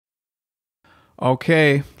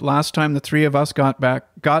Okay, last time the three of us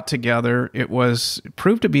got together, it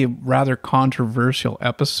proved to be a rather controversial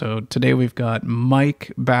episode. Today we've got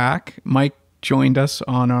Mike back. Mike joined us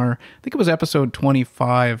on I think it was episode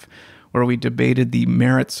 25, where we debated the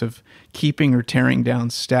merits of keeping or tearing down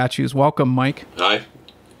statues. Welcome, Mike. Hi.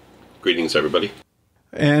 Greetings, everybody.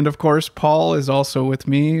 And of course, Paul is also with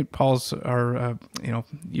me. Paul's our,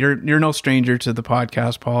 you're no stranger to the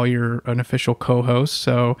podcast, Paul. You're an official co-host,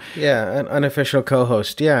 so yeah, an unofficial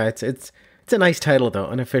co-host. Yeah, it's a nice title though,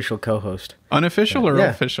 unofficial co-host. Unofficial or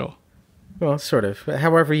official? Well, sort of.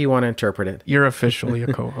 However you want to interpret it. You're officially a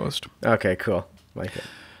co-host. Okay, cool. Like it.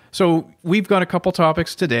 So we've got a couple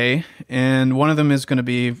topics today, and one of them is going to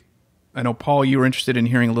be, I know, Paul, you were interested in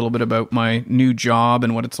hearing a little bit about my new job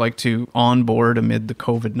and what it's like to onboard amid the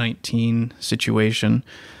COVID-19 situation.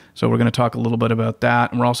 So we're going to talk a little bit about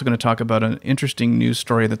that. And we're also going to talk about an interesting news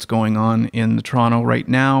story that's going on in the Toronto right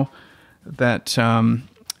now that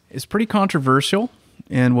is pretty controversial.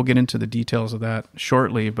 And we'll get into the details of that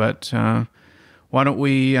shortly. But why don't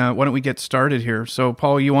we get started here? So,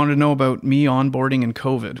 Paul, you wanted to know about me onboarding and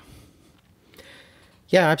COVID.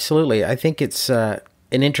 Yeah, absolutely. I think it's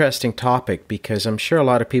an interesting topic because I'm sure a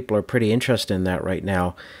lot of people are pretty interested in that right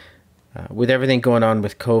now. With everything going on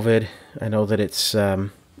with COVID, I know that it's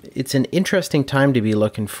an interesting time to be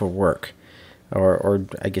looking for work, or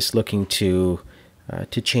I guess looking to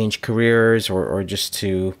change careers or just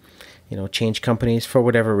to change companies for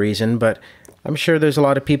whatever reason. But I'm sure there's a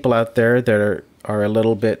lot of people out there that are a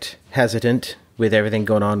little bit hesitant with everything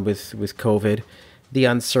going on with COVID. The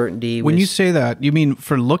uncertainty. When you say that, you mean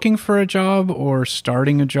for looking for a job or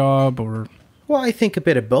starting a job or? Well, I think a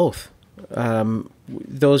bit of both.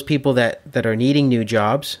 Those people that are needing new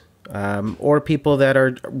jobs, or people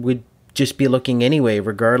that would just be looking anyway,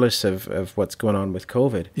 regardless of what's going on with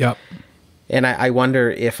COVID. Yep. And I wonder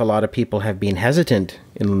if a lot of people have been hesitant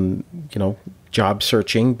in, job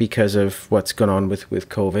searching because of what's going on with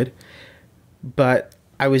COVID. But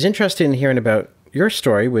I was interested in hearing about your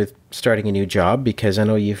story with starting a new job, because I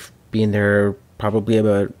know you've been there probably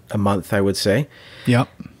about a month, I would say. Yep.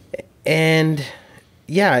 And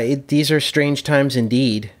yeah, these are strange times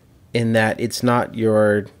indeed, in that it's not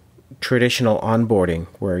your traditional onboarding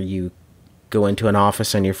where you go into an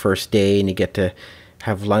office on your first day and you get to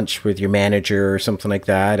have lunch with your manager or something like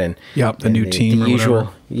that. And the new team the or usual,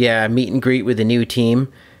 whatever. Yeah, meet and greet with the new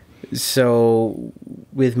team. So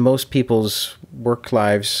with most people's work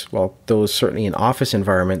lives, well, those certainly in office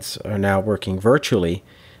environments are now working virtually.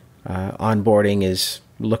 Onboarding is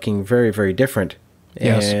looking very, very different.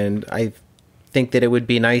 Yes. And I think that it would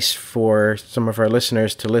be nice for some of our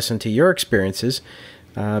listeners to listen to your experiences,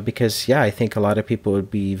 because, yeah, I think a lot of people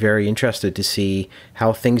would be very interested to see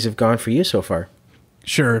how things have gone for you so far.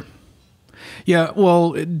 Sure. Yeah,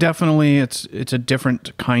 well, definitely it's a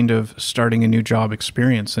different kind of starting a new job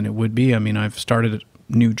experience than it would be. I mean, I've started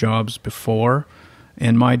new jobs before,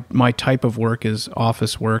 and my type of work is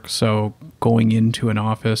office work, so going into an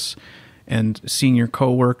office and seeing your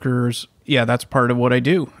coworkers, yeah, that's part of what I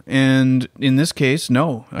do. And in this case,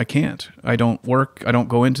 no, I can't. I don't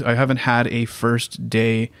I haven't had a first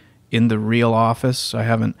day in the real office. I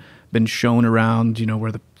haven't been shown around,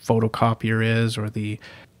 where the photocopier is or the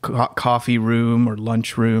coffee room or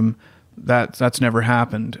lunch room. That's never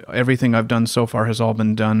happened. Everything I've done so far has all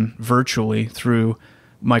been done virtually through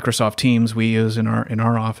Microsoft Teams we use in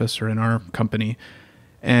our office or in our company.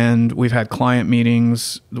 And we've had client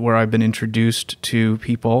meetings where I've been introduced to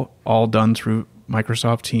people, all done through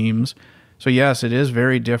Microsoft Teams. So yes, it is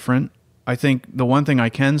very different. I think the one thing I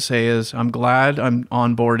can say is I'm glad I'm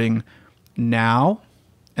onboarding now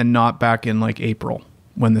and not back in like April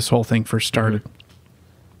when this whole thing first started.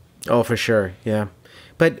 Oh, for sure. Yeah.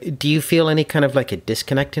 But do you feel any kind of like a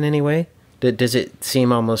disconnect in any way? Does it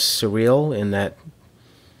seem almost surreal in that?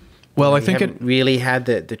 Well, I you think haven't really had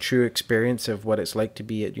the true experience of what it's like to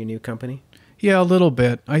be at your new company? Yeah, a little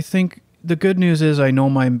bit. I think the good news is I know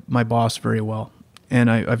my boss very well, and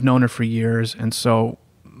I've known her for years. And so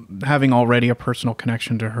having already a personal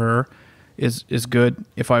connection to her is good.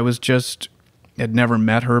 If I had never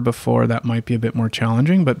met her before, that might be a bit more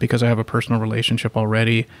challenging, but because I have a personal relationship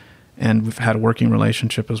already and we've had a working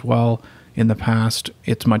relationship as well in the past,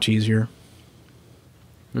 it's much easier.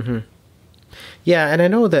 Mm-hmm. Yeah, and I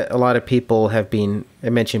know that a lot of people have been, I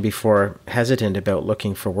mentioned before, hesitant about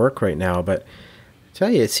looking for work right now, but I tell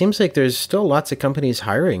you, it seems like there's still lots of companies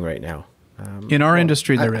hiring right now. In our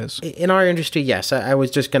industry, there is. In our industry, yes. I was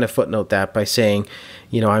just going to footnote that by saying,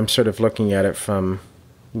 I'm sort of looking at it from,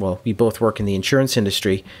 well, we both work in the insurance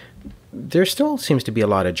industry. There still seems to be a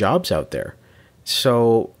lot of jobs out there.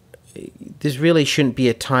 So this really shouldn't be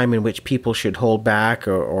a time in which people should hold back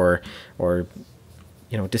or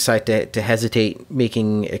decide to hesitate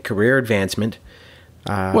making a career advancement.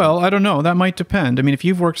 Well, I don't know. That might depend. I mean, if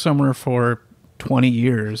you've worked somewhere for 20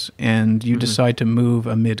 years and you decide to move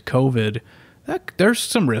amid COVID, there's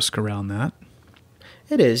some risk around that.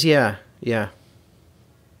 It is, yeah.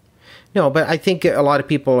 No, but I think a lot of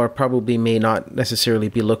people may not necessarily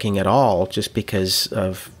be looking at all, just because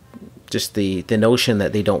of just the notion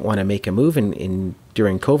that they don't want to make a move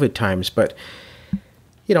during COVID times. But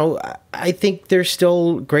I think there's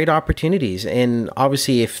still great opportunities, and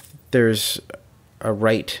obviously, if there's a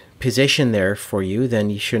right position there for you, then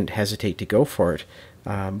you shouldn't hesitate to go for it.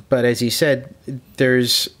 But as you said,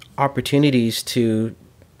 there's opportunities to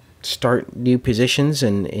start new positions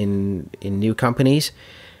in new companies.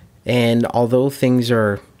 And although things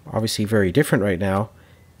are obviously very different right now,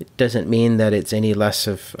 it doesn't mean that it's any less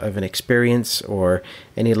of an experience or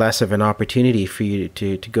any less of an opportunity for you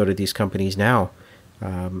to go to these companies now.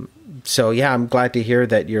 So yeah, I'm glad to hear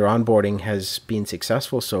that your onboarding has been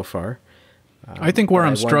successful so far. I think where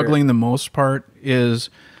I'm struggling the most part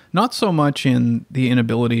is not so much in the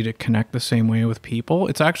inability to connect the same way with people.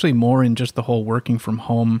 It's actually more in just the whole working from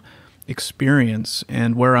home experience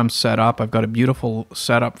and where I'm set up. I've got a beautiful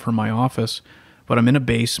setup for my office, but I'm in a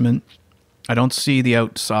basement. I don't see the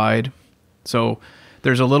outside. So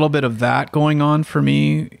there's a little bit of that going on for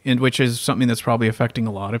me, which is something that's probably affecting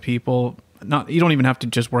a lot of people. You don't even have to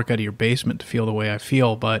just work out of your basement to feel the way I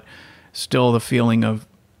feel, but still the feeling of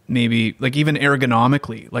maybe like even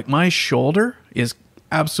ergonomically, like my shoulder is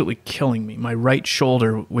absolutely killing me. My right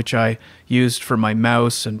shoulder, which I used for my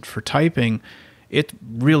mouse and for typing, it's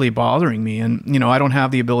really bothering me. And, I don't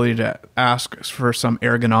have the ability to ask for some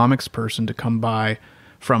ergonomics person to come by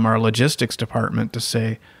from our logistics department to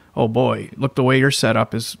say, oh boy, look, the way you're set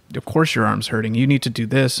up is, of course your arm's hurting. You need to do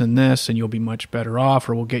this and you'll be much better off,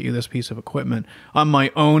 or we'll get you this piece of equipment. I'm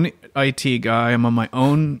my own IT guy. I'm on my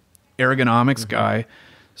own ergonomics guy.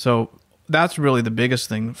 So that's really the biggest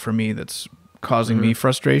thing for me that's causing me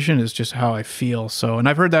frustration, is just how I feel. So, and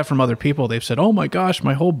I've heard that from other people. They've said, oh my gosh,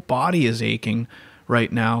 my whole body is aching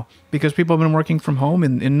right now because people have been working from home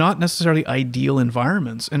in not necessarily ideal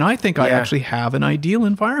environments. And I think I actually have an ideal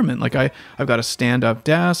environment. Like I've got a stand-up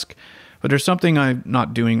desk, but there's something I'm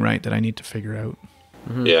not doing right that I need to figure out.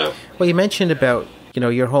 Mm-hmm. Yeah. Well, you mentioned about,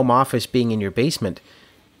 your home office being in your basement.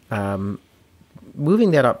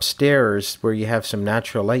 Moving that upstairs where you have some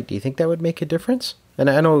natural light, do you think that would make a difference? And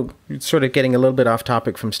I know it's sort of getting a little bit off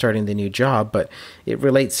topic from starting the new job, but it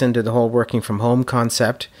relates into the whole working from home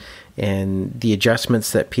concept and the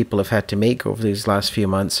adjustments that people have had to make over these last few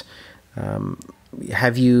months.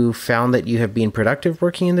 Have you found that you have been productive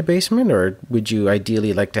working in the basement, or would you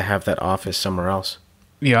ideally like to have that office somewhere else?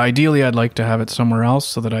 Yeah, ideally I'd like to have it somewhere else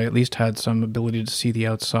so that I at least had some ability to see the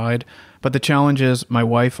outside. But the challenge is my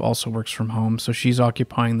wife also works from home, so she's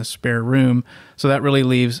occupying the spare room. So that really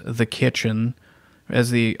leaves the kitchen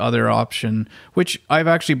as the other option, which I've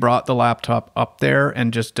actually brought the laptop up there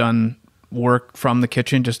and just done work from the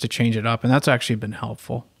kitchen just to change it up. And that's actually been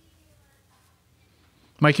helpful.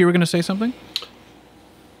 Mike, you were going to say something?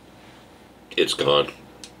 It's gone.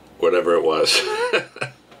 Whatever it was.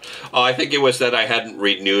 I think it was that I hadn't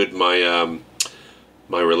renewed my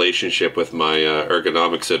my relationship with my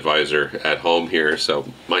ergonomics advisor at home here.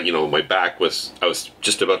 So my back was, I was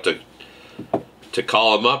just about to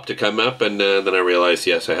call him up to come up, and then I realized,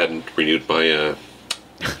 yes, I hadn't renewed my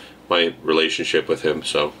my relationship with him.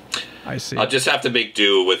 So I see. I'll just have to make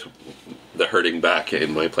do with the hurting back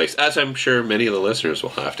in my place, as I'm sure many of the listeners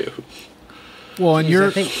will have to. Well, and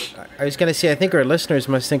I was going to say, I think our listeners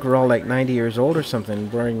must think we're all like 90 years old or something,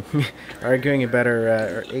 arguing about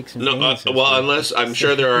our aches and pains. Well, unless I'm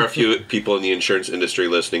sure there are a few people in the insurance industry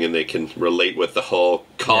listening, and they can relate with the whole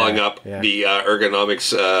calling up the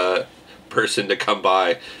ergonomics person to come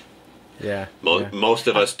by. Yeah. Most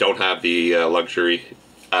of us don't have the luxury.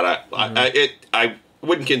 I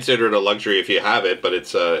wouldn't consider it a luxury if you have it, but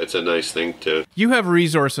it's a nice thing to. You have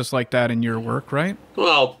resources like that in your work, right?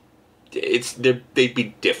 Well, they'd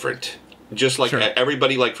be different. Just like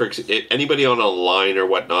everybody, like for anybody on a line or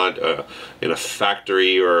whatnot, in a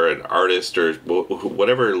factory or an artist or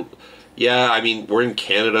whatever. Yeah, I mean, we're in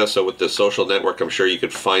Canada, so with the social network, I'm sure you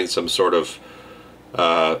could find some sort of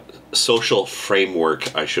social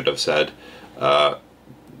framework, I should have said.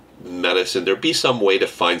 Medicine, there'd be some way to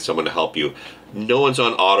find someone to help you. No one's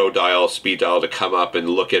on auto dial, speed dial to come up and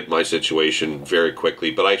look at my situation very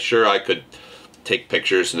quickly, but I could take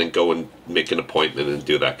pictures and then go and make an appointment and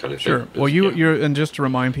do that kind of thing. Sure. Well, you're, and just to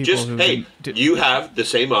remind people, you have the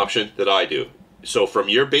same option that I do. So from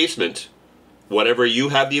your basement, whatever you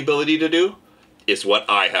have the ability to do is what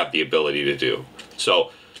I have the ability to do.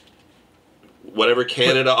 So whatever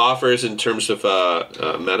Canada offers in terms of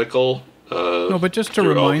medical... no, but just to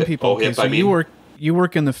remind people, okay, so you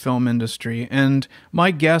work in the film industry, and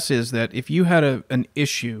my guess is that if you had an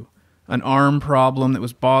issue, an arm problem that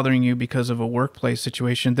was bothering you because of a workplace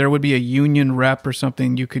situation, there would be a union rep or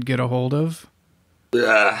something you could get a hold of?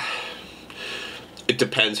 It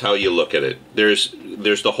depends how you look at it. There's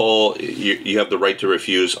the whole, you have the right to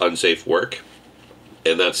refuse unsafe work,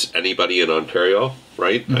 and that's anybody in Ontario,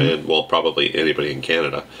 right? And well, probably anybody in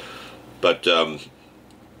Canada. But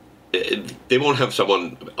they won't have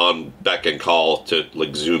someone on beck and call to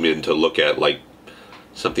like zoom in to look at like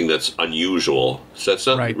something that's unusual. So that's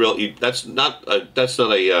not really. That's not a. That's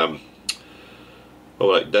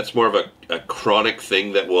more of a chronic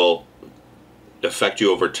thing that will affect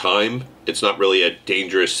you over time. It's not really a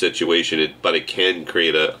dangerous situation, but it can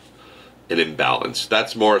create an imbalance.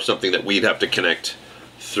 That's more something that we'd have to connect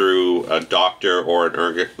through a doctor or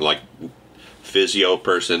an physio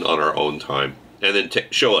person on our own time, and then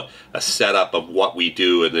show a setup of what we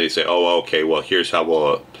do, and they say, oh, okay, well, here's how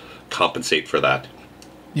we'll compensate for that.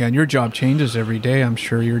 Yeah, and your job changes every day. I'm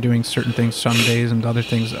sure you're doing certain things some days and other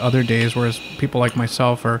things other days, whereas people like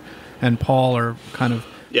myself and Paul are kind of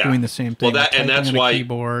doing the same thing. Well, that's why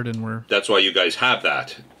keyboard, and that's why you guys have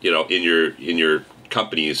that, in your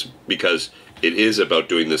companies, because it is about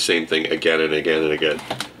doing the same thing again and again and again.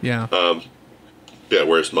 Yeah.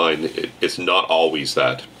 Whereas mine, it's not always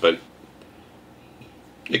that, but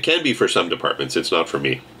it can be for some departments. It's not for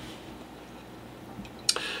me.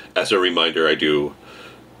 As a reminder, I do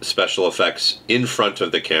special effects in front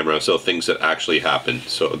of the camera, so things that actually happen.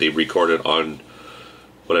 So they record it on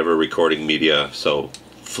whatever recording media, so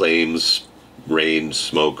flames, rain,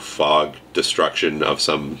 smoke, fog, destruction of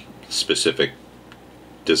some specific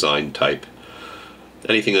design type.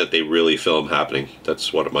 Anything that they really film happening,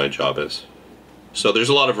 that's what my job is. So there's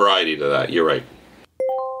a lot of variety to that, you're right.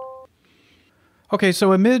 Okay,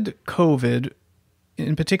 so amid COVID,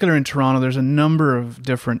 in particular in Toronto, there's a number of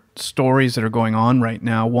different stories that are going on right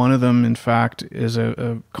now. One of them, in fact, is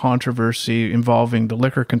a controversy involving the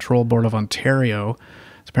Liquor Control Board of Ontario.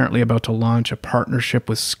 It's apparently about to launch a partnership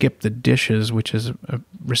with Skip the Dishes, which is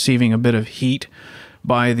receiving a bit of heat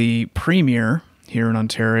by the Premier here in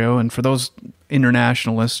Ontario. And for those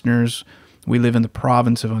international listeners, we live in the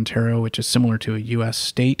province of Ontario, which is similar to a U.S.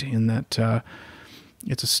 state in that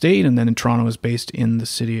it's a state, and then in Toronto is based in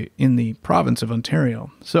the province of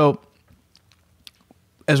Ontario. So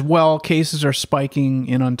as well, cases are spiking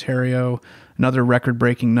in Ontario, another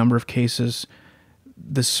record-breaking number of cases.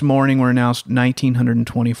 This morning, we're announced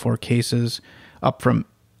 1,924 cases, up from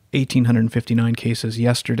 1,859 cases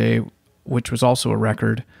yesterday, which was also a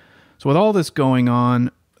record. So with all this going on,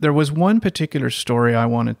 there was one particular story I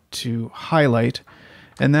wanted to highlight,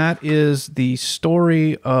 and that is the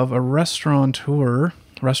story of a restaurant owner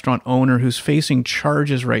who's facing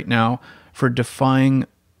charges right now for defying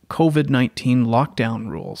COVID-19 lockdown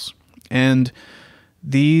rules. And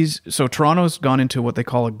so Toronto's gone into what they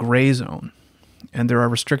call a gray zone. And there are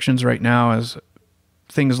restrictions right now as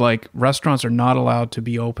things like restaurants are not allowed to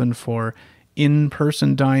be open for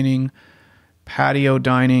in-person dining, patio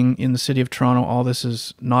dining in the city of Toronto. All this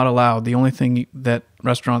is not allowed. The only thing that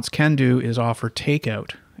restaurants can do is offer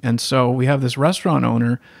takeout. And so we have this restaurant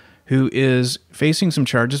owner who is facing some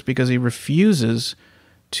charges because he refuses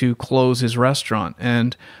to close his restaurant.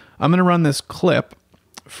 And I'm going to run this clip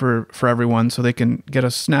for everyone so they can get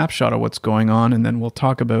a snapshot of what's going on, and then we'll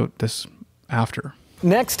talk about this after.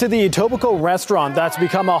 Next to the Etobicoke restaurant that's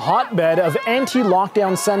become a hotbed of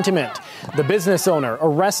anti-lockdown sentiment. The business owner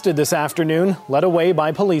arrested this afternoon, led away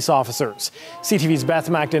by police officers. CTV's Beth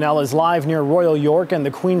McDonnell is live near Royal York and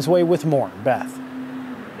the Queensway with more. Beth.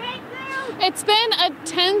 It's been a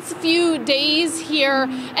tense few days here,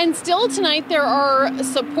 and still tonight there are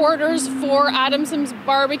supporters for Adamson's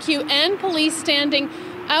BBQ and police standing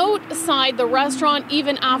outside the restaurant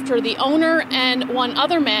even after the owner and one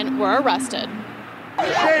other man were arrested.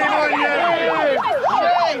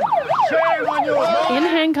 In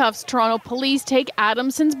handcuffs, Toronto police take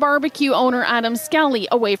Adamson's BBQ owner Adam Skelly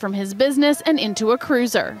away from his business and into a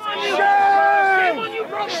cruiser.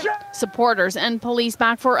 Supporters and police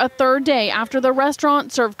back for a third day after the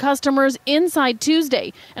restaurant served customers inside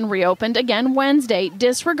Tuesday and reopened again Wednesday,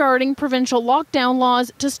 disregarding provincial lockdown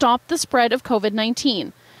laws to stop the spread of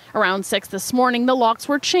COVID-19. Around 6 this morning, the locks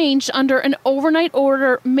were changed under an overnight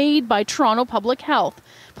order made by Toronto Public Health.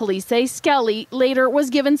 Police say Skelly later was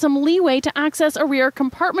given some leeway to access a rear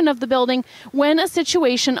compartment of the building when a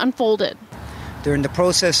situation unfolded. During the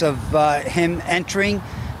process of him entering,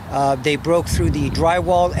 They broke through the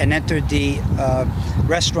drywall and entered the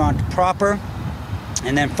restaurant proper,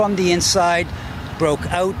 and then from the inside broke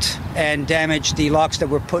out and damaged the locks that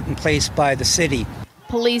were put in place by the city.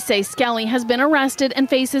 Police say Skelly has been arrested and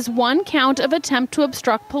faces 1 count of attempt to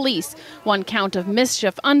obstruct police, 1 count of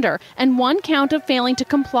mischief under, and 1 count of failing to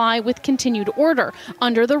comply with continued order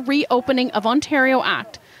under the Reopening of Ontario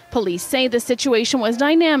Act. Police say the situation was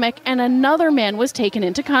dynamic and another man was taken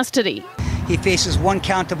into custody. He faces 1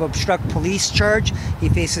 count of obstruct police charge. He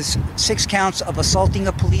faces 6 counts of assaulting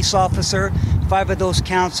a police officer. 5 of those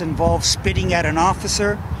counts involve spitting at an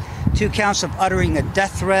officer, 2 counts of uttering a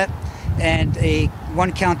death threat, and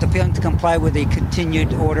 1 count of failing to comply with a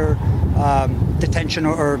continued order, detention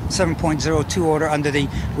or 7.02 order under the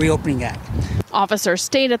Reopening Act. Officers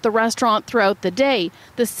stayed at the restaurant throughout the day.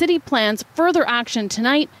 The city plans further action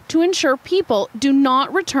tonight to ensure people do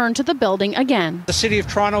not return to the building again. The City of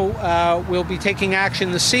Toronto will be taking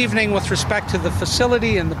action this evening with respect to the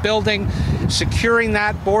facility and the building, securing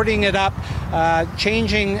that, boarding it up,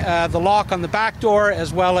 changing the lock on the back door,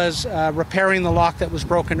 as well as repairing the lock that was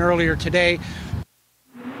broken earlier today.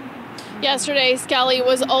 Yesterday, Skelly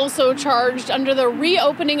was also charged under the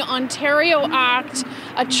Reopening Ontario Act,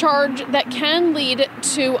 a charge that can lead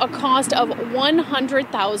to a cost of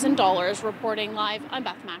 $100,000. Reporting live, I'm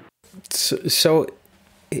Beth Mack. So,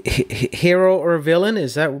 hero or villain?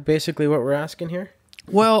 Is that basically what we're asking here?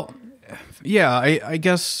 Well, yeah, I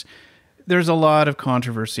guess there's a lot of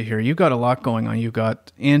controversy here. You've got a lot going on. You've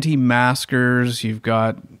got anti-maskers. You've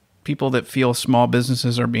got people that feel small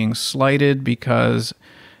businesses are being slighted because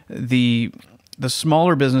the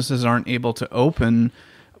smaller businesses aren't able to open,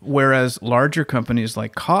 whereas larger companies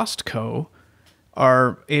like Costco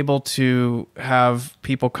are able to have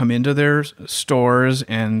people come into their stores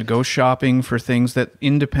and go shopping for things that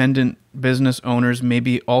independent business owners may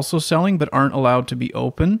be also selling but aren't allowed to be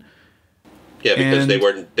open. Yeah, because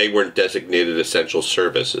they weren't designated essential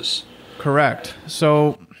services. Correct.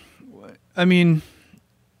 So, I mean,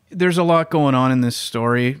 there's a lot going on in this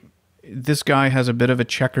story. This guy has a bit of a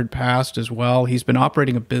checkered past as well. He's been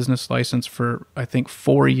operating a business license for, I think,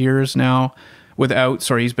 4 years now.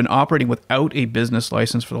 He's been operating without a business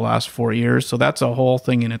license for the last 4 years. So that's a whole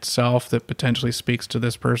thing in itself that potentially speaks to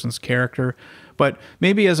this person's character. But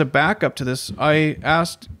maybe as a backup to this,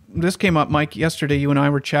 this came up, Mike, yesterday. You and I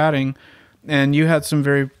were chatting, and you had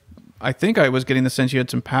I think I was getting the sense you had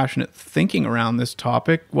some passionate thinking around this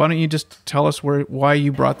topic. Why don't you just tell us why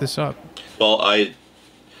you brought this up? Well, I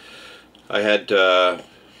had, I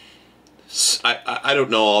don't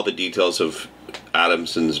know all the details of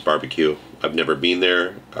Adamson's BBQ. I've never been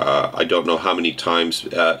there. I don't know how many times.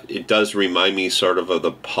 It does remind me sort of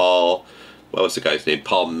the what was the guy's name?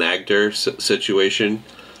 Paul Magder situation.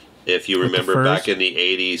 If you remember back in the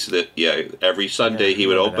 80s, every Sunday he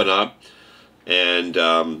would open up and,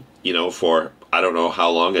 for I don't know how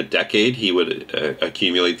long, a decade, he would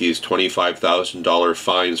accumulate these $25,000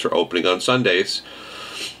 fines for opening on Sundays.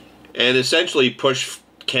 And essentially push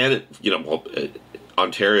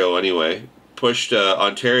Ontario anyway, pushed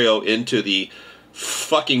Ontario into the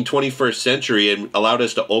fucking 21st century and allowed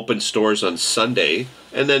us to open stores on Sunday.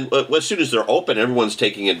 And then as soon as they're open, everyone's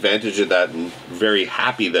taking advantage of that and very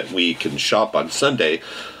happy that we can shop on Sunday.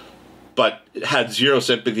 But had zero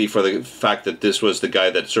sympathy for the fact that this was the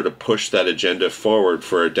guy that sort of pushed that agenda forward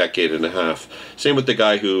for a decade and a half. Same with the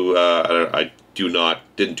guy who I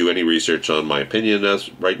didn't do any research on my opinion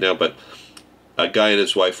as right now, but a guy and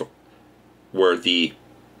his wife were the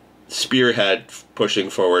spearhead pushing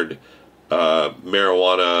forward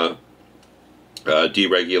marijuana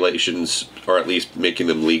deregulations, or at least making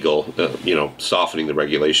them legal, softening the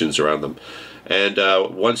regulations around them. And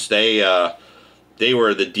once they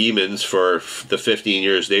were the demons for the 15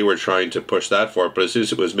 years they were trying to push that for it, but as soon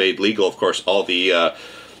as it was made legal, of course, all the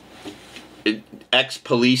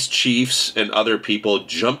ex-police chiefs and other people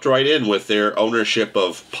jumped right in with their ownership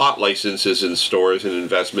of pot licenses in stores and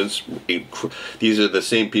investments. These are the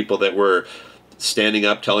same people that were standing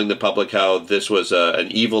up telling the public how this was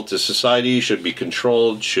an evil to society, should be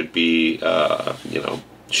controlled, should be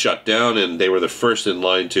shut down, and they were the first in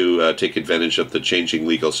line to take advantage of the changing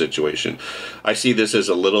legal situation. I see this as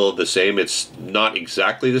a little of the same. It's not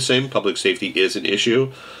exactly the same. Public safety is an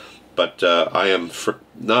issue, but I am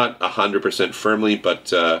not 100% firmly,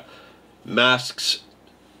 but masks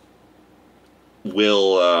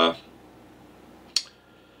will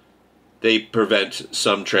they prevent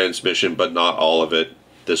some transmission, but not all of it.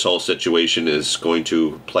 This whole situation is going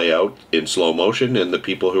to play out in slow motion, and the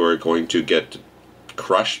people who are going to get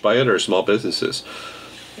crushed by it are small businesses.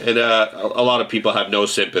 And a lot of people have no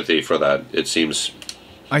sympathy for that, it seems.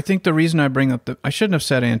 I think the reason I bring up I shouldn't have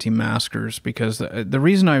said anti-maskers, because the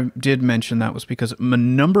reason I did mention that was because a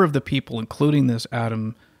number of the people, including this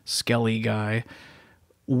Adam Skelly guy,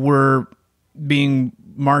 were being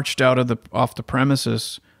marched off the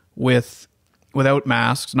premises without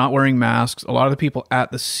masks, not wearing masks. A lot of the people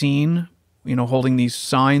at the scene, holding these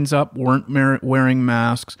signs up, weren't wearing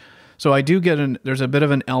masks. So I do there's a bit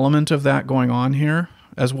of an element of that going on here,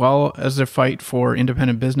 as well as the fight for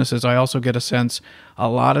independent businesses. I also get a sense a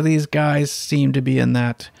lot of these guys seem to be in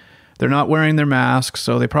that. They're not wearing their masks,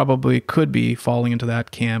 so they probably could be falling into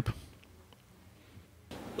that camp.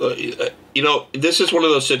 This is one of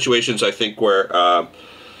those situations, I think, where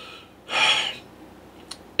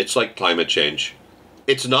it's like climate change.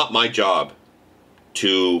 It's not my job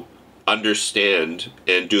to understand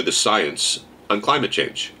and do the science on climate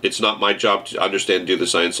change. It's not my job to understand and do the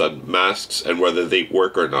science on masks and whether they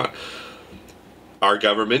work or not. Our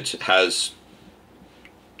government has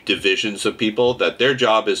divisions of people that their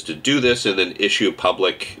job is to do this and then issue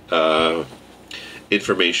public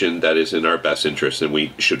information that is in our best interest, and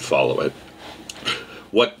we should follow it.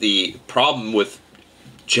 What the problem with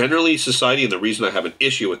generally society, and the reason I have an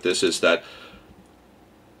issue with this, is that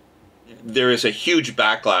there is a huge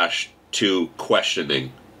backlash to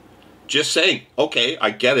questioning. Just saying, okay,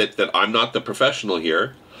 I get it that I'm not the professional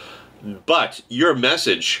here, but your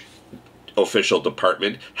message, official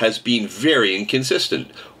department, has been very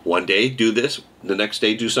inconsistent. One day do this, the next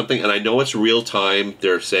day do something, and I know it's real time.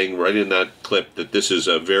 They're saying right in that clip that this is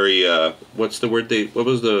a very, what's the word what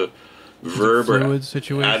was the verb or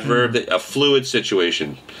adverb? A fluid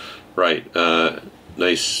situation. Right.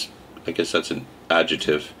 Nice. I guess that's an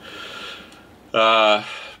adjective. Yeah,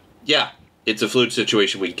 it's a fluid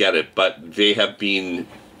situation. We get it. But they have been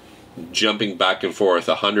jumping back and forth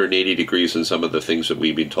 180 degrees in some of the things that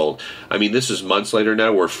we've been told. I mean, this is months later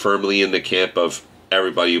now. We're firmly in the camp of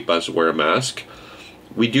everybody must wear a mask.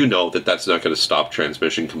 We do know that that's not going to stop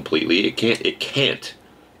transmission completely. It can't.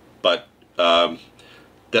 But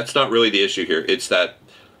that's not really the issue here. It's that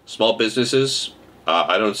small businesses,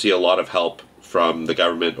 I don't see a lot of help from the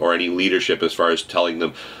government or any leadership as far as telling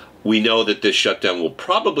them, we know that this shutdown will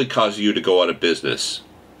probably cause you to go out of business,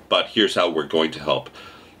 but here's how we're going to help.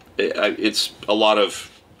 It's a lot of,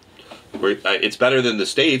 it's better than the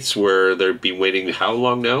States where they've been waiting how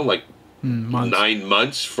long now? Like months. 9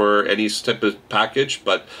 months for any type of package,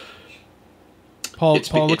 but Paul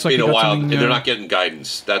it's looks like been a while, and they're not getting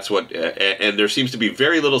guidance. That's what, and there seems to be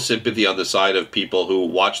very little sympathy on the side of people who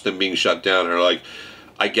watch them being shut down and are like,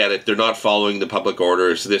 I get it, they're not following the public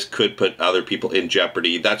orders. This could put other people in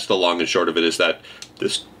jeopardy. That's the long and short of it, is that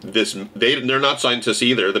they're not scientists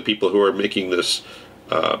either, the people who are making this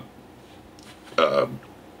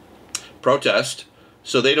protest,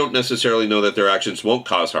 so they don't necessarily know that their actions won't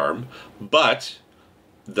cause harm, but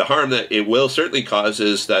the harm that it will certainly cause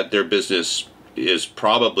is that their business is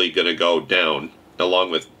probably going to go down,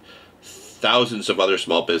 along with thousands of other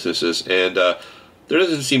small businesses, and there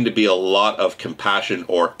doesn't seem to be a lot of compassion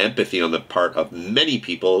or empathy on the part of many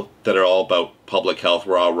people that are all about public health,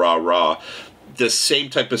 rah. The same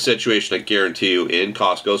type of situation, I guarantee you, in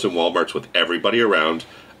Costco's and Walmart's with everybody around.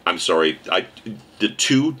 I'm sorry, the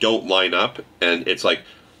two don't line up, and it's like,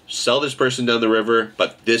 sell this person down the river,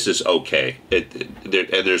 but this is okay.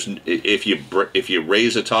 If you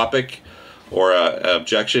raise a topic or an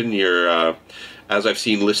objection, you're as I've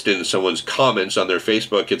seen listed in someone's comments on their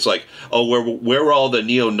Facebook, it's like, oh, where all the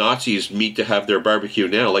neo-Nazis meet to have their barbecue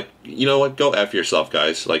now? Like, you know what? Go F yourself,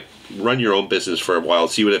 guys. Like, run your own business for a while.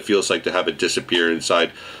 See what it feels like to have it disappear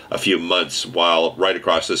inside a few months while right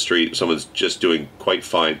across the street someone's just doing quite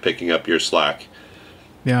fine picking up your slack.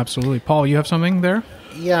 Yeah, absolutely. Paul, you have something there?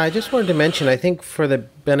 Yeah, I just wanted to mention, I think for the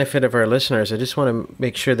benefit of our listeners, I just want to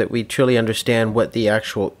make sure that we truly understand what the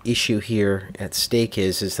actual issue here at stake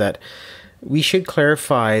is that we should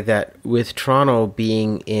clarify that with Toronto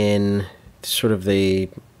being in sort of I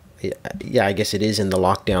guess it is in the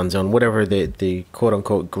lockdown zone, whatever the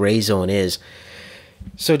quote-unquote gray zone is.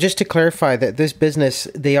 So just to clarify that this business,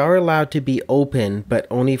 they are allowed to be open, but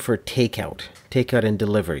only for takeout and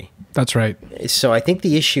delivery. That's right. So I think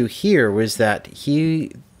the issue here was that the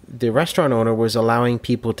restaurant owner was allowing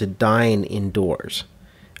people to dine indoors.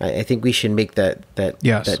 I think we should make that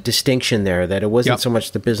distinction there, that it wasn't so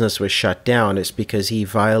much the business was shut down, it's because he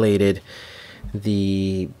violated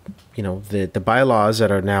the bylaws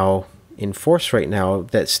that are now in force right now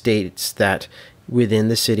that states that within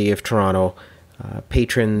the city of Toronto,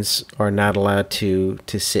 patrons are not allowed to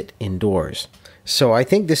sit indoors. So I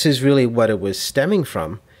think this is really what it was stemming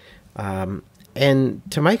from. And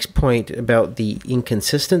to Mike's point about the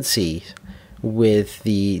inconsistency with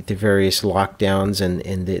the various lockdowns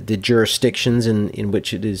and the jurisdictions in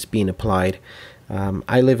which it is being applied.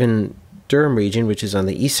 I live in Durham region, which is on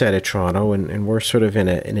the east side of Toronto, and we're sort of in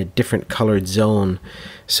a different colored zone.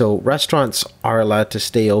 So restaurants are allowed to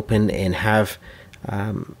stay open and have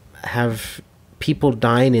people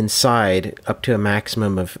dine inside up to a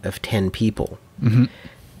maximum of 10 people. Mm-hmm.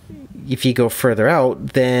 If you go further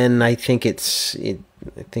out, then I believe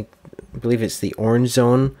it's the orange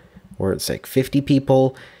zone, where it's like 50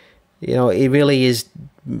 people. You know, it really is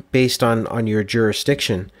based on your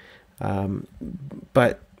jurisdiction.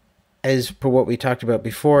 But as per what we talked about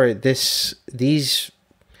before, these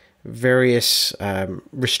various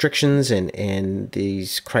restrictions and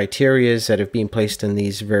these criterias that have been placed in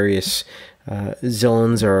these various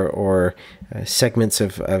zones or segments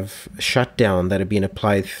of shutdown that have been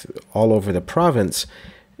applied all over the province,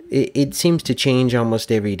 it seems to change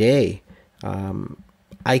almost every day.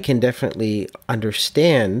 I can definitely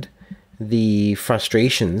understand the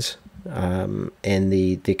frustrations and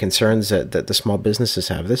the concerns that the small businesses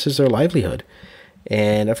have. This is their livelihood.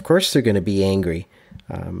 And of course they're going to be angry.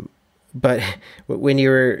 But when you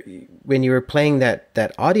were playing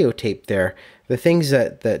that audio tape there, the things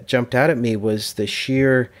that jumped out at me was the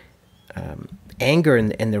sheer anger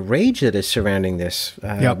and the rage that is surrounding this.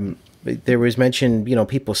 Yep. There was mention,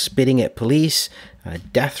 people spitting at police,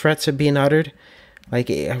 death threats are being uttered. Like,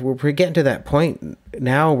 we're getting to that point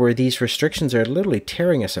now where these restrictions are literally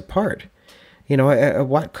tearing us apart. At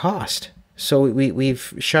what cost? So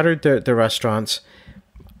we've shuttered the restaurants.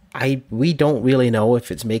 We don't really know if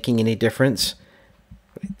it's making any difference.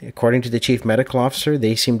 According to the chief medical officer,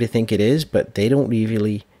 they seem to think it is, but they don't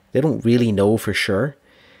really know for sure.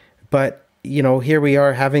 But here we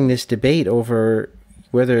are having this debate over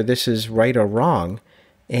whether this is right or wrong,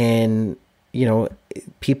 and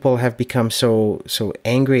people have become so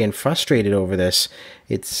angry and frustrated over this.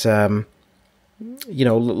 It's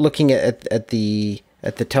looking at the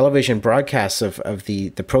television broadcasts of the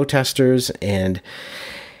protesters, and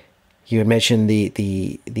you had mentioned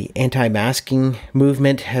the anti-masking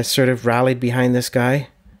movement has sort of rallied behind this guy.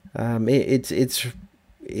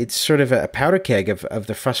 It's sort of a powder keg of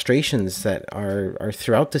the frustrations that are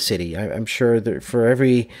throughout the city. I'm sure that for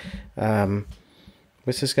every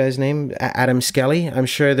what's this guy's name? Adam Skelly. I'm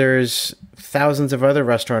sure there's thousands of other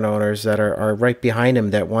restaurant owners that are right behind him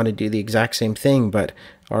that want to do the exact same thing, but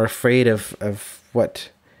are afraid of what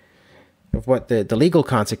the legal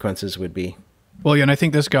consequences would be. Well, yeah, and I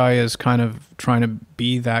think this guy is kind of trying to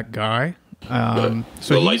be that guy. The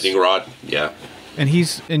lightning rod, yeah.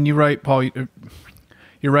 And you're right, Paul.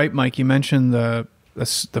 You're right, Mike. You mentioned the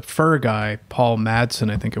fur guy, Paul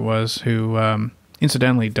Madsen, I think it was, who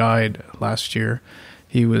incidentally died last year.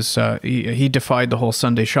 He was he defied the whole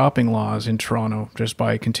Sunday shopping laws in Toronto just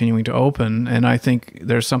by continuing to open. And I think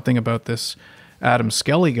there's something about this Adam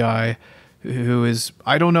Skelly guy who is,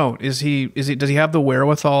 I don't know, does he have the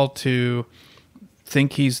wherewithal to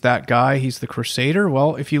think he's that guy? He's the crusader?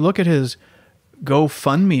 Well, if you look at his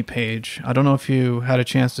GoFundMe page, I don't know if you had a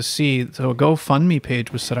chance to see. So a GoFundMe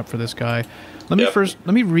page was set up for this guy. Let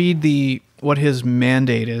me read what his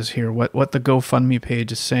mandate is here. What the GoFundMe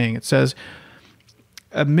page is saying. It says,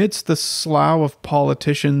 amidst the slough of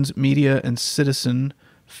politicians, media, and citizen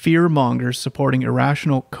fear-mongers supporting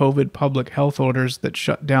irrational COVID public health orders that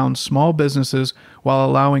shut down small businesses while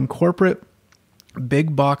allowing corporate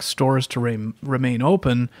big box stores to remain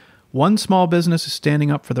open, one small business is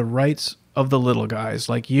standing up for the rights of the little guys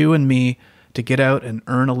like you and me to get out and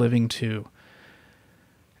earn a living too.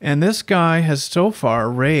 And this guy has so far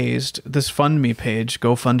raised, this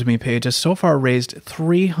GoFundMe page has so far raised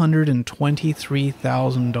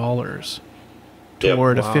 $323,000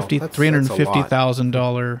 toward a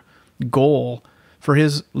 $350,000 goal for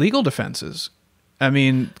his legal defenses. I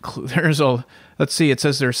mean, let's see, it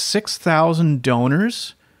says there's 6,000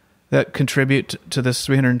 donors that contribute to this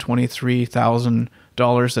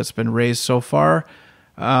 $323,000 that's been raised so far.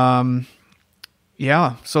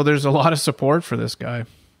 Yeah, so there's a lot of support for this guy.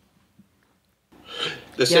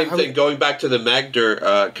 The same thing, going back to the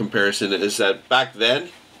Magder comparison, is that back then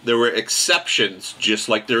there were exceptions just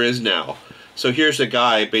like there is now. So here's a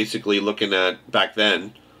guy basically looking at, back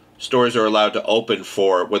then, stores are allowed to open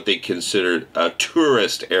for what they considered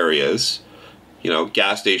tourist areas.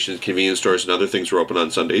 Gas stations, convenience stores, and other things were open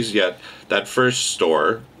on Sundays, yet that first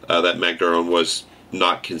store that Magder owned was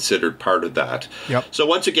not considered part of that. Yep. So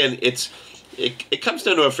once again, it comes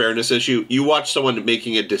down to a fairness issue. You watch someone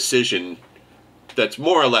making a decision that's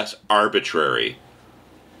more or less arbitrary.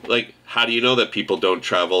 Like, how do you know that people don't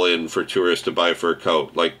travel in for tourists to buy a fur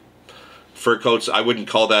coat? Like, fur coats, I wouldn't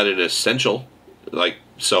call that an essential. Like,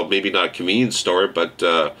 So maybe not a convenience store, but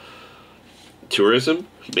tourism,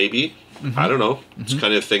 maybe. I don't know. It's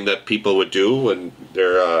kind of thing that people would do when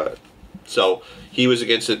they're. So he was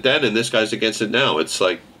against it then, and this guy's against it now. It's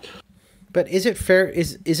like. But is it fair?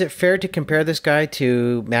 Is it fair to compare this guy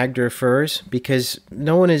to Magda Furs? Because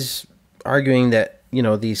no one is arguing that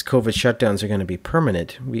these COVID shutdowns are going to be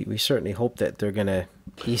permanent. We certainly hope that they're going to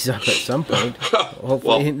ease up at some point.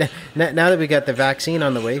 Hopefully, well, now that we got the vaccine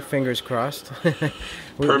on the way, fingers crossed.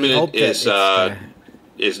 Permanent is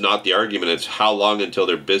not the argument. It's how long until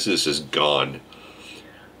their business is gone.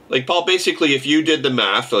 Like, Paul, basically, if you did the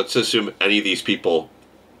math, let's assume any of these people,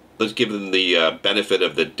 let's give them the benefit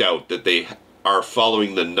of the doubt that they are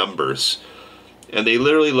following the numbers. And they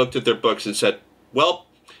literally looked at their books and said, well,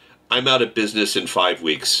 I'm out of business in 5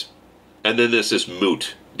 weeks. And then this is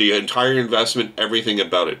moot. The entire investment, everything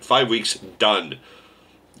about it. 5 weeks, done.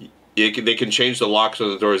 They can change the locks on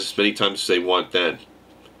the doors as many times as they want then.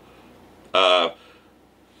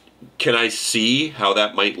 Can I see how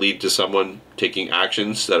that might lead to someone taking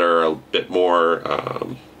actions that are a bit more,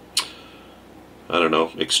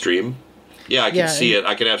 extreme? Yeah, I can see it.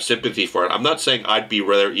 I can have sympathy for it. I'm not saying I'd be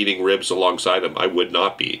rather eating ribs alongside him. I would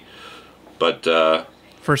not be. But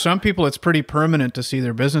for some people, it's pretty permanent to see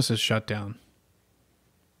their businesses shut down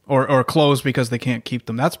or closed because they can't keep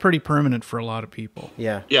them. That's pretty permanent for a lot of people.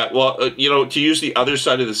 Yeah. Yeah, well, to use the other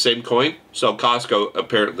side of the same coin, so Costco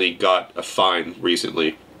apparently got a fine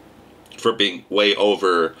recently for being way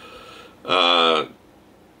over the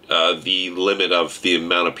limit of the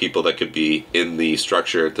amount of people that could be in the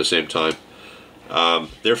structure at the same time.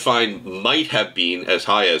 Their fine might have been as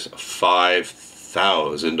high as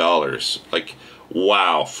 $5,000. Like,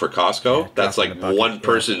 wow, for Costco, that's like one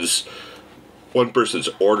person's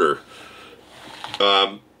order.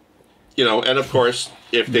 And of course,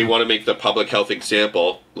 if they want to make the public health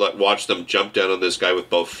example, watch them jump down on this guy with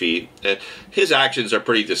both feet. And his actions are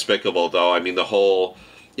pretty despicable, though. I mean,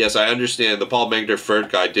 yes, I understand the Paul Magda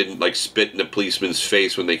Furt guy didn't spit in a policeman's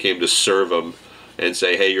face when they came to serve him and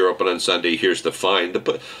say, hey, you're open on Sunday, here's the fine.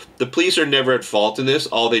 The police are never at fault in this.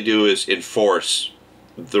 All they do is enforce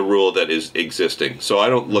the rule that is existing. So I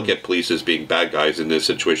don't look at police as being bad guys in this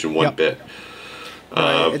situation one bit.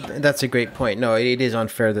 That's a great point. No, it is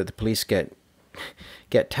unfair that the police get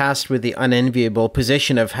tasked with the unenviable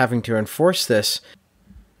position of having to enforce this.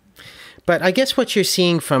 But I guess what you're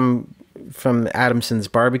seeing from Adamson's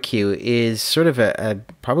BBQ is sort of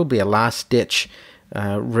probably a last-ditch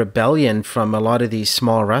rebellion from a lot of these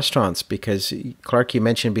small restaurants, because, Clark, you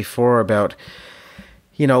mentioned before about,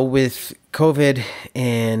 with COVID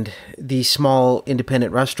and these small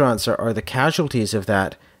independent restaurants are the casualties of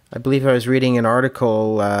that. I believe I was reading an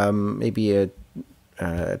article, maybe a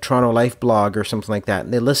Toronto Life blog or something like that,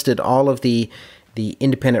 and they listed all of the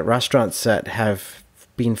independent restaurants that have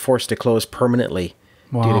been forced to close permanently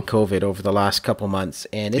due to COVID over the last couple months.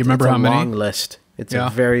 And it's a long list. It's a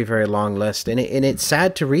very, very long list. And it's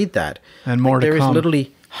sad to read that. And more to come. There is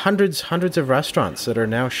literally hundreds of restaurants that are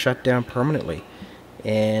now shut down permanently.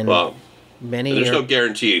 And there's no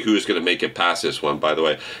guarantee who's going to make it past this one, by the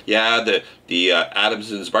way. Yeah, the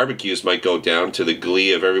Adamson's barbecues might go down to the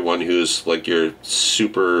glee of everyone who's like your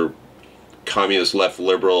super communist left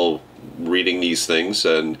liberal reading these things.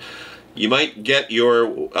 And you might get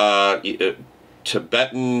your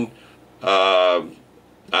Tibetan,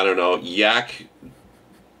 yak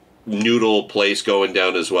noodle place going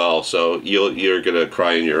down as well. So you're going to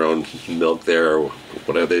cry in your own milk there, or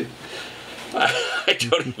whatever. I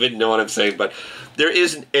don't even know what I'm saying, but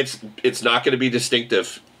it's not going to be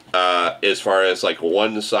distinctive as far as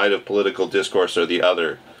one side of political discourse or the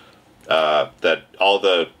other. That all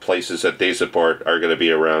the places that they support are going to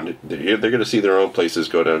be around. They're going to see their own places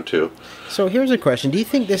go down too. So here's a question: do you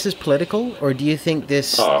think this is political, or do you think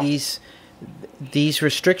these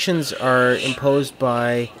restrictions are imposed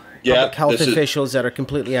by public health officials that are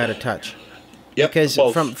completely out of touch? Yep, because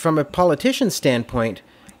from a politician's standpoint,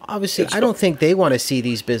 obviously, I don't think they want to see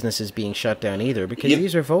these businesses being shut down either, because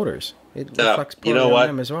these are voters. It reflects on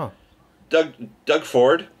them as well. Doug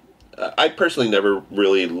Ford, I personally never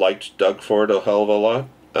really liked Doug Ford a hell of a lot.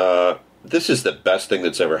 This is the best thing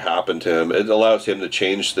that's ever happened to him. It allows him to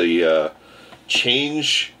change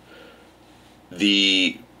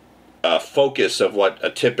the focus of what a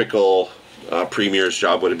typical premier's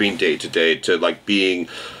job would have been day to day to being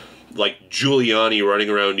like Giuliani running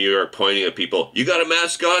around New York pointing at people. You got a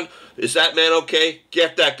mask on? Is that man okay?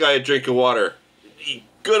 Get that guy a drink of water.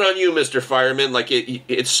 good on you, Mr. Fireman. Like,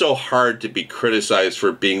 it's so hard to be criticized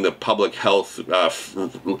for being the public health,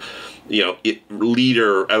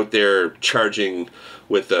 leader out there charging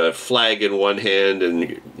with a flag in one hand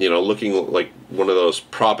and, looking like one of those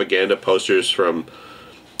propaganda posters from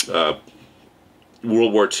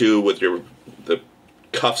World War II with the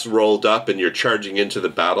cuffs rolled up and you're charging into the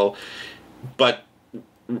battle. But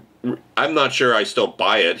I'm not sure I still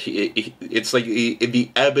buy it. It's like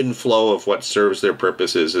the ebb and flow of what serves their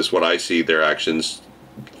purposes is what I see their actions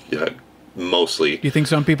mostly. Do you think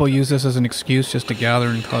some people use this as an excuse just to gather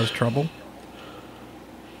and cause trouble?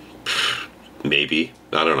 Maybe.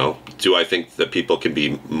 I don't know. Do I think that people can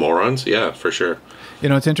be morons? Yeah, for sure.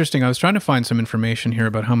 It's interesting. I was trying to find some information here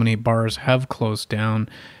about how many bars have closed down,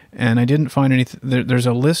 and I didn't find anything. There's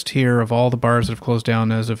a list here of all the bars that have closed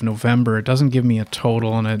down as of November. It doesn't give me a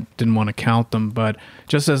total, and I didn't want to count them. But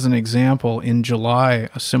just as an example, in July,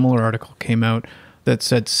 a similar article came out that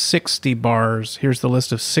said 60 bars. Here's the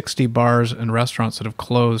list of 60 bars and restaurants that have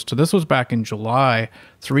closed. So this was back in July,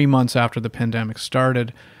 3 months after the pandemic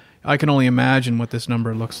started. I can only imagine what this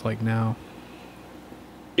number looks like now.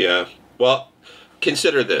 Yeah. Well,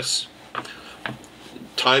 consider this.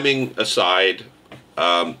 Timing aside,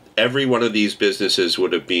 every one of these businesses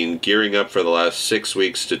would have been gearing up for the last 6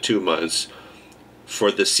 weeks to 2 months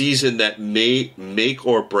for the season that may make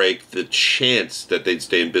or break the chance that they'd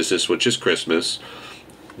stay in business, which is Christmas.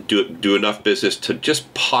 Do enough business to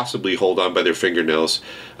just possibly hold on by their fingernails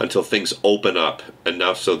until things open up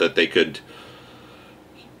enough so that they could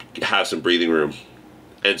have some breathing room.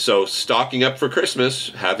 And so stocking up for Christmas,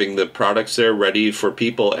 having the products there ready for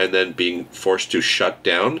people, and then being forced to shut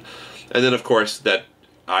down. And then, of course, that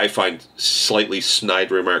I find slightly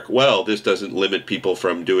snide remark, well, this doesn't limit people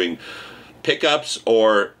from doing pickups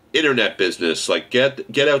or internet business. Like,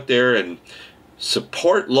 get out there and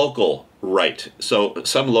support local, right? So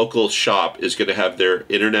some local shop is going to have their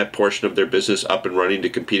internet portion of their business up and running to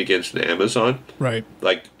compete against an Amazon. Right.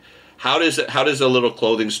 Like, how does a little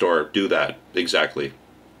clothing store do that exactly?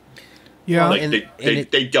 Yeah, like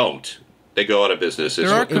they don't. They go out of business. There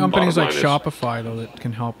are companies like Shopify, though, that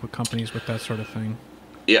can help with companies with that sort of thing.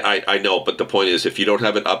 Yeah, I know, but the point is, if you don't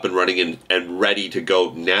have it up and running and ready to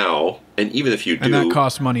go now, and even if you do... And that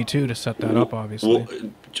costs money, too, to set that up, obviously. Well,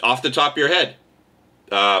 off the top of your head,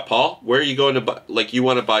 Paul, where are you going to buy... Like, you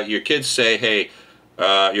want to buy... Your kids say, hey...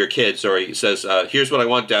 your kid, sorry, says, here's what I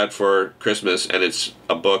want, Dad, for Christmas, and it's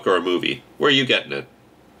a book or a movie. Where are you getting it?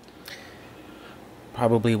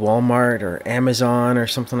 Probably Walmart or Amazon or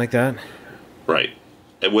something like that. Right.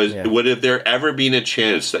 Would have there ever been a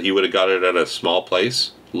chance that you would have got it at a small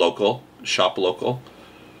place, local, shop local?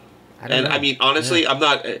 I mean, honestly, I'm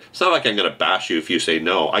not. It's not like I'm going to bash you if you say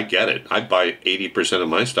no. I get it. I buy 80% of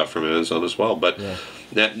my stuff from Amazon as well. But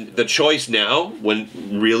the choice now, when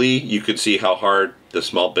really you could see how hard the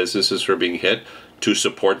small businesses were being hit, to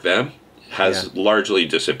support them has largely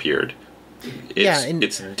disappeared.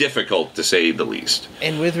 It's difficult to say the least.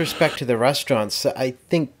 And with respect to the restaurants, I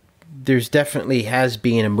think there's definitely has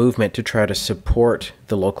been a movement to try to support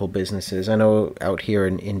the local businesses. I know out here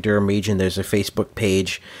in Durham region, there's a Facebook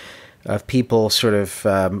page of people sort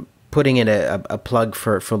of putting in a plug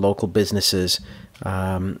for local businesses.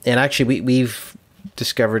 And actually, we've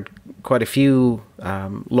discovered quite a few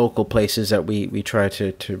local places that we try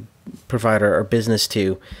to provide our business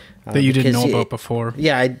to. That you didn't know about before.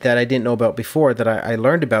 Yeah, that I didn't know about before, that I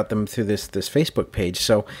learned about them through this Facebook page.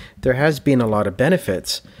 So there has been a lot of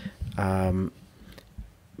benefits. But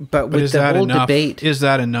with the whole debate... Is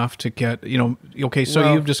that enough to get, okay,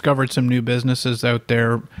 so you've discovered some new businesses out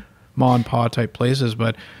there, ma and pa type places,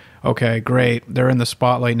 but okay, great. They're in the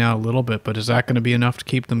spotlight now a little bit, but is that going to be enough to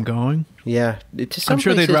keep them going? Yeah. I'm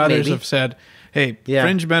sure they'd rather have said, hey,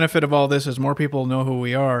 fringe benefit of all this is more people know who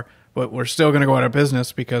we are, but we're still going to go out of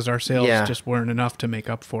business because our sales just weren't enough to make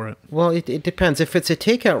up for it. Well, it depends. If it's a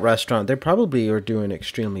takeout restaurant, they probably are doing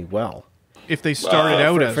extremely well. If they started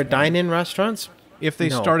out as for dine-in restaurants? If they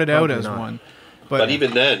started out as one. But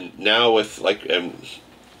even then, now with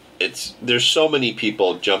there's so many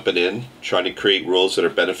people jumping in, trying to create rules that are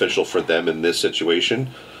beneficial for them in this situation.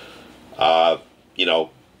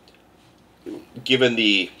 Given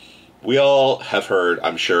we all have heard,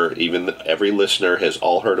 I'm sure, even every listener has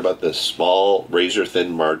all heard about the small,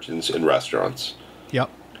 razor-thin margins in restaurants. Yep.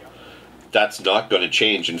 That's not going to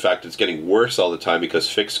change. In fact, it's getting worse all the time because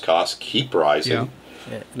fixed costs keep rising.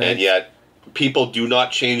 Yeah. And yet, people do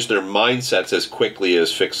not change their mindsets as quickly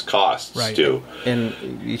as fixed costs do. And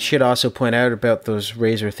you should also point out about those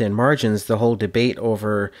razor-thin margins, the whole debate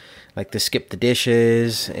over like the skip the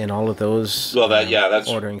dishes and all of those. Well, that's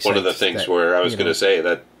one of the things where I was going to say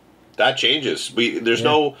that that changes. There's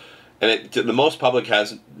no, and the most public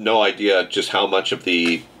has no idea just how much of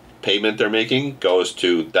the payment they're making goes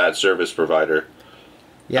to that service provider.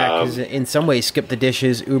 Yeah, because in some ways, Skip the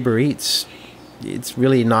Dishes, Uber Eats, it's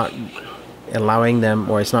really not allowing them,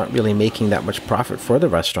 or it's not really making that much profit for the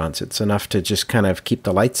restaurants. It's enough to just kind of keep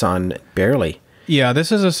the lights on, barely. Yeah,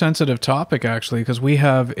 this is a sensitive topic, actually, because we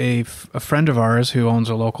have a friend of ours who owns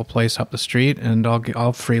a local place up the street, and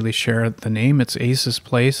I'll freely share the name. It's Ace's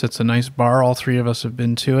Place. It's a nice bar. All three of us have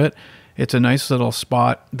been to it. It's a nice little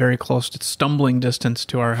spot, very close to stumbling distance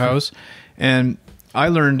to our house. And I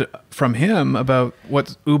learned from him about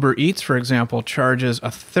what Uber Eats, for example, charges a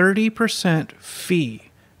 30% fee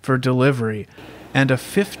for delivery and a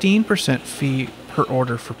 15% fee per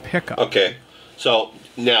order for pickup. Okay, so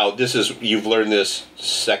now you've learned this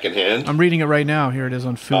secondhand? I'm reading it right now. Here it is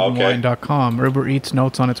on foodandwine.com. Uber Eats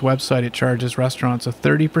notes on its website it charges restaurants a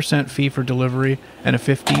 30% fee for delivery and a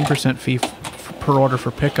 15% fee per order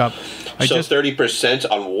for pickup. 30%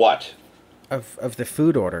 on what? Of the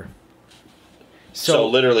food order. So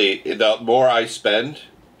literally, the more I spend,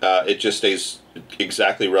 it just stays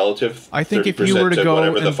exactly relative. I think if you were to go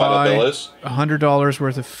and buy $100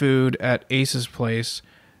 worth of food at Ace's Place,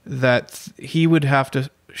 that he would have to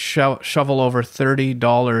shovel over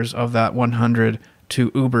 $30 of that $100 to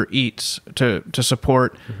Uber Eats to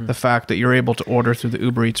support the fact that you're able to order through the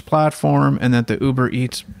Uber Eats platform, and that the Uber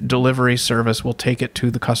Eats delivery service will take it to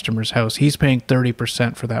the customer's house. He's paying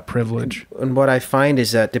 30% for that privilege. And what I find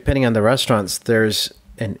is that depending on the restaurants, there's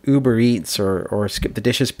an Uber Eats or Skip the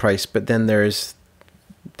Dishes price, but then there's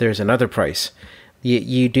another price.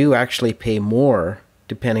 You do actually pay more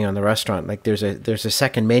depending on the restaurant. Like there's a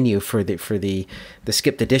second menu for the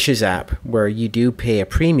Skip the Dishes app where you do pay a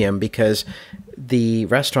premium because the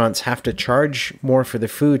restaurants have to charge more for the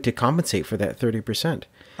food to compensate for that 30%.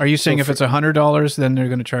 Are you saying if it's $100, then they're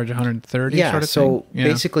going to charge $130? Yeah. Sort of So thing? Yeah.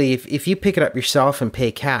 basically, if you pick it up yourself and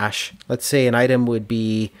pay cash, let's say an item would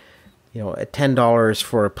be, at $10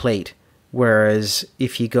 for a plate, whereas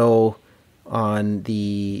if you go on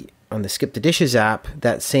the Skip the Dishes app,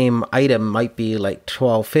 that same item might be like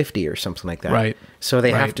 $12.50 or something like that. Right. So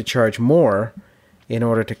they have to charge more in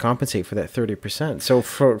order to compensate for that 30%. So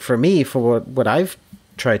for me, for what I've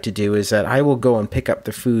tried to do is that I will go and pick up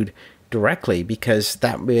the food directly, because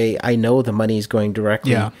that way I know the money is going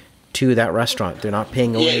directly to that restaurant. They're not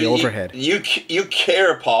paying any overhead. You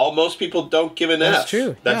care, Paul. Most people don't give an F. That's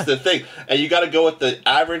true. That's the thing. And you got to go with the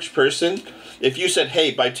average person. If you said,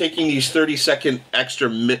 hey, by taking these 30-second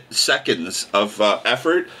extra seconds of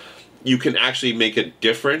effort, you can actually make a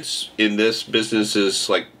difference in this business's,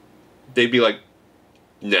 they'd be like,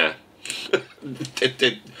 nah.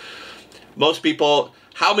 Most people,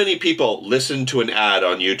 how many people listen to an ad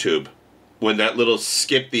on YouTube when that little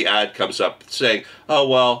skip the ad comes up saying, oh,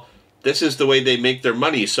 well, this is the way they make their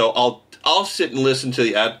money, so I'll sit and listen to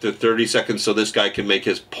the ad for 30 seconds so this guy can make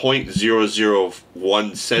his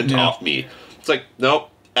 0.001 cent off me. It's like, nope,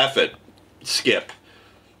 F it. Skip.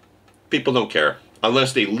 People don't care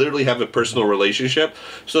unless they literally have a personal relationship.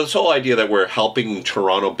 So this whole idea that we're helping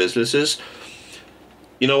Toronto businesses,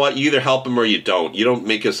 you know what? You either help them or you don't. You don't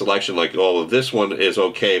make a selection like, oh, this one is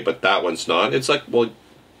okay, but that one's not. It's like, well,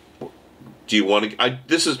 do you want to...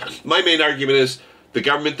 This is... My main argument is the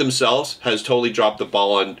government themselves has totally dropped the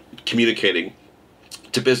ball on communicating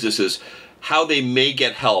to businesses how they may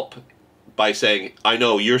get help by saying, I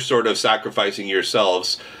know you're sort of sacrificing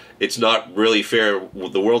yourselves. It's not really fair.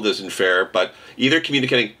 The world isn't fair. But either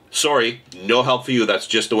communicating, sorry, no help for you. That's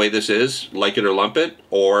just the way this is. Like it or lump it.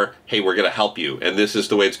 Or, hey, we're going to help you. And this is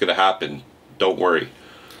the way it's going to happen. Don't worry.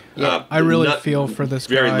 Yeah, I really feel for this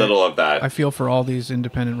guy. Very little of that. I feel for all these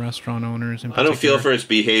independent restaurant owners in particular. I don't feel for his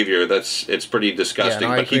behavior. It's pretty disgusting.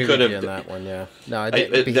 Yeah, no, but he could have on that one. Yeah. No.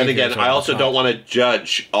 Then again, I also don't want to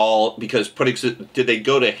judge all because did they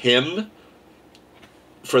go to him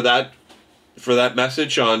for that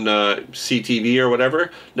message on CTV or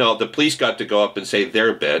whatever? No, the police got to go up and say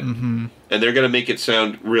their bit, and they're going to make it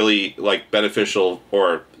sound really beneficial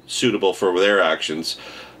or suitable for their actions.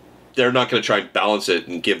 They're not going to try and balance it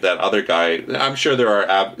and give that other guy... I'm sure there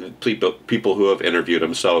are people who have interviewed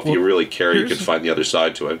him, so if you really care, you can find the other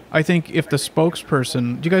side to it. I think if the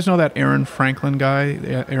spokesperson... Do you guys know that Aaron Franklin guy?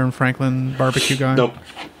 Aaron Franklin barbecue guy? Nope.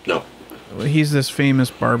 No. He's this famous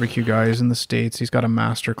barbecue guy. He's in the States. He's got a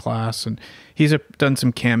master class, and he's done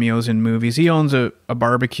some cameos in movies. He owns a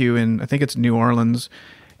barbecue in, I think it's New Orleans,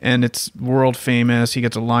 and it's world famous. He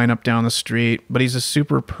gets a lineup down the street, but he's a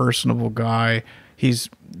super personable guy. He's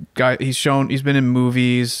been in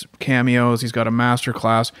movies, cameos. He's got a master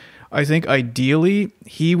class. I think ideally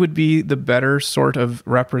he would be the better sort of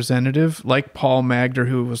representative, like Paul Magder,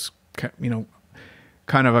 who was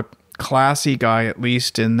kind of a classy guy, at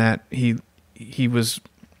least in that he was,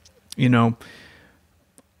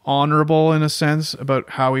 honorable in a sense about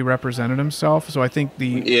how he represented himself. So I think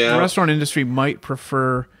the restaurant industry might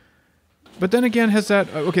prefer. But then again, has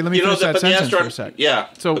that... Okay, let me finish that sentence for a sec. Yeah.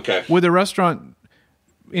 So would the restaurant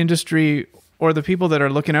industry or the people that are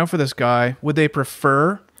looking out for this guy, would they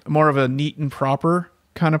prefer more of a neat and proper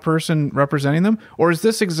kind of person representing them? Or is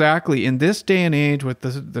this exactly, in this day and age with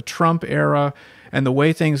the Trump era and the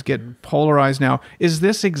way things get polarized now, is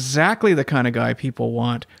this exactly the kind of guy people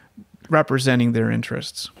want representing their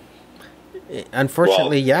interests?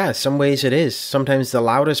 Unfortunately, some ways it is. Sometimes the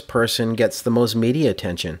loudest person gets the most media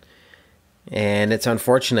attention. And it's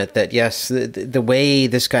unfortunate that, yes, the way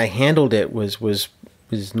this guy handled it was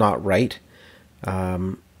not right.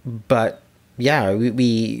 But yeah,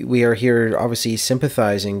 we are here obviously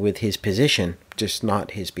sympathizing with his position, just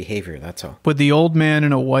not his behavior. That's all. Would the old man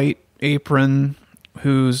in a white apron,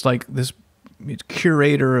 who's like this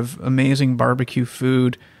curator of amazing barbecue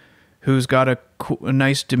food, who's got a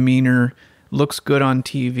nice demeanor, looks good on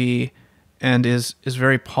TV, and is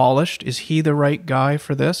very polished, is he the right guy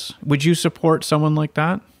for this? Would you support someone like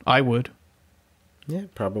that? I would. Yeah,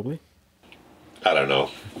 probably. I don't know.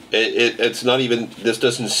 It's not even... This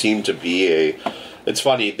doesn't seem to be a... It's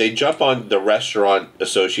funny. They jump on the Restaurant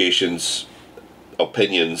Association's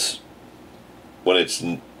opinions when it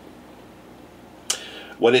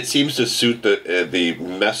seems to suit the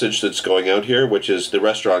message that's going out here, which is the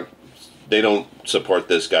restaurant... They don't support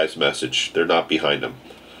this guy's message. They're not behind him.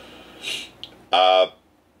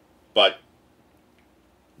 But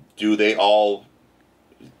do they all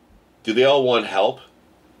want help?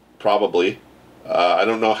 Probably. I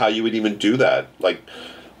don't know how you would even do that. Like,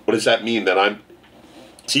 what does that mean?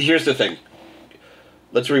 See, here's the thing.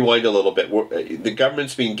 Let's rewind a little bit. The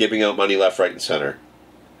government's been giving out money left, right, and center.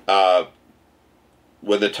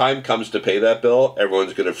 When the time comes to pay that bill,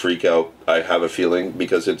 everyone's going to freak out, I have a feeling,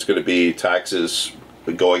 because it's going to be taxes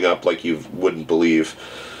going up like you wouldn't believe.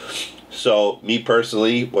 So, me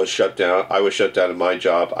personally was shut down. I was shut down in my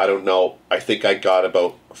job. I don't know. I think I got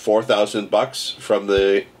about $4,000 from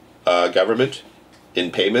the government in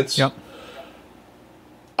payments. Yep.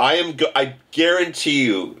 I guarantee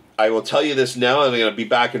you, I will tell you this now, and I'm going to be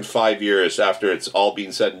back in 5 years after it's all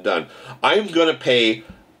been said and done. I am going to pay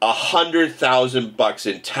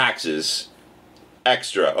 $100,000 in taxes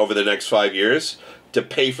extra over the next 5 years to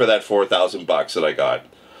pay for that $4,000 that I got.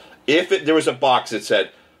 If there was a box that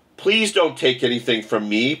said, please don't take anything from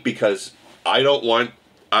me because I don't want...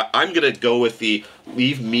 I'm going to go with the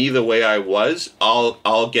leave me the way I was.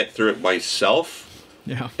 I'll get through it myself.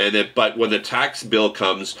 Yeah. But when the tax bill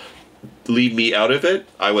comes, leave me out of it.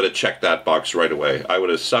 I would have checked that box right away. I would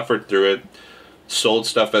have suffered through it, sold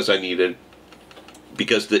stuff as I needed,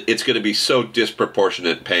 because it's going to be so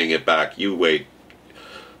disproportionate paying it back. You wait.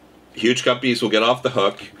 Huge companies will get off the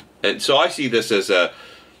hook. And so I see this as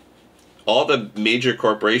all the major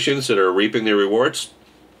corporations that are reaping their rewards,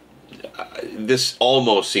 this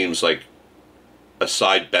almost seems like a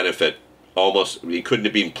side benefit. Almost, it couldn't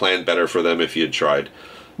have been planned better for them if you had tried.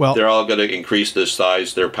 Well, they're all going to increase their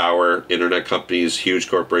size, their power. Internet companies, huge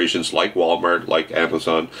corporations like Walmart, like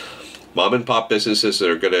Amazon, mom and pop businesses that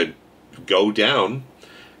are going to go down,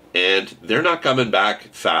 and they're not coming back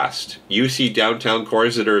fast. You see downtown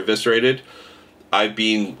cores that are eviscerated. I've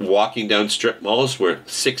been walking down strip malls where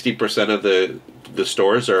 60% of the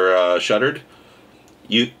stores are shuttered.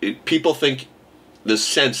 People think the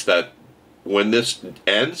sense that when this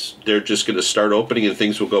ends, they're just going to start opening and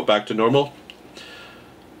things will go back to normal.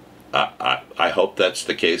 I hope that's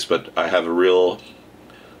the case, but I have a real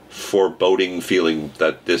foreboding feeling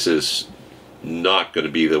that this is not going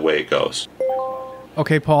to be the way it goes.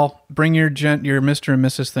 Okay, Paul, bring your Mr. and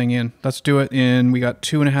Mrs. thing in. Let's do it we got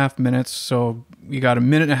 2.5 minutes, so we got 1.5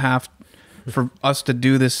 minutes for us to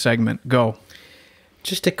do this segment. Go.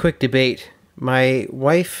 Just a quick debate. My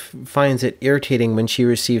wife finds it irritating when she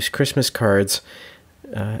receives Christmas cards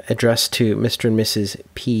addressed to Mr. and Mrs.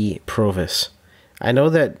 P. Provis. I know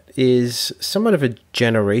that is somewhat of a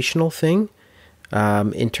generational thing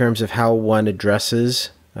in terms of how one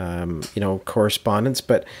addresses correspondence,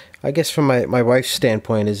 but I guess from my wife's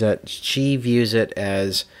standpoint is that she views it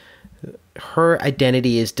as her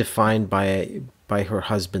identity is defined by her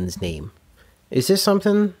husband's name. Is this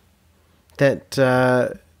something that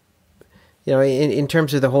in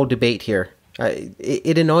terms of the whole debate here,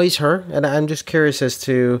 it annoys her, and I'm just curious as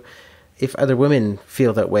to if other women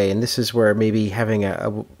feel that way. And this is where maybe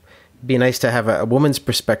having be nice to have a woman's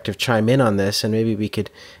perspective chime in on this, and maybe we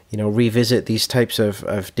could, revisit these types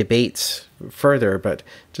of debates further. But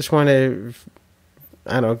just want to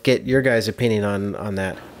I don't know, get your guys' opinion on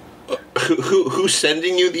that. Who's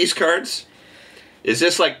sending you these cards? Is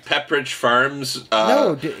this like Pepperidge Farms?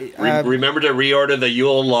 No. Remember to reorder the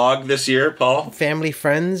Yule log this year, Paul? Family,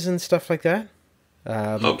 friends, and stuff like that.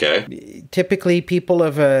 Okay. Typically, people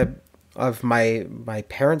of my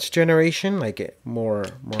parents' generation, like more.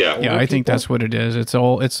 Yeah, I think that's what it is. It's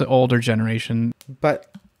the older generation.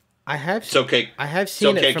 But I have. It's okay. I have seen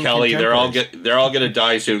it's okay, it from Kelly. They're all going to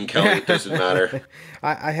die soon, Kelly. It doesn't matter.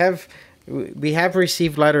 I have. We have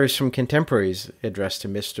received letters from contemporaries addressed to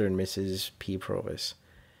Mr. and Mrs. P. Provis.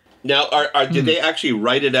 Now, did they actually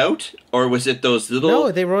write it out, or was it those little?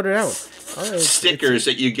 No, they wrote it out. Stickers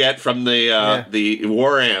that you get from the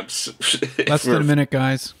war amps. Less than a minute,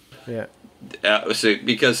 guys. Yeah.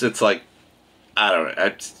 Because it's like, I don't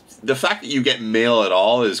know. The fact that you get mail at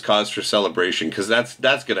all is cause for celebration, because that's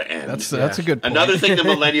going to end. That's a good point. Another thing the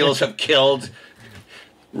millennials have killed.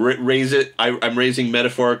 I'm raising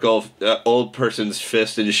metaphorical old person's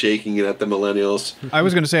fist and shaking it at the millennials. I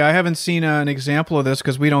was going to say, I haven't seen an example of this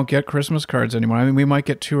because we don't get Christmas cards anymore. I mean, we might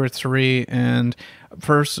get 2 or 3, and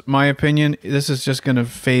first, my opinion, this is just going to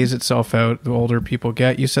phase itself out. The older people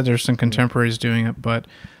get. You said there's some contemporaries doing it, but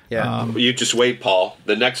yeah, you just wait, Paul.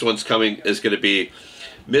 The next one's coming is going to be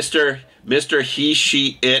Mr. He,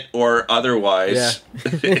 she, it, or otherwise.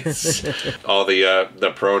 Yeah. It's all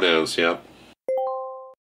the pronouns. Yeah.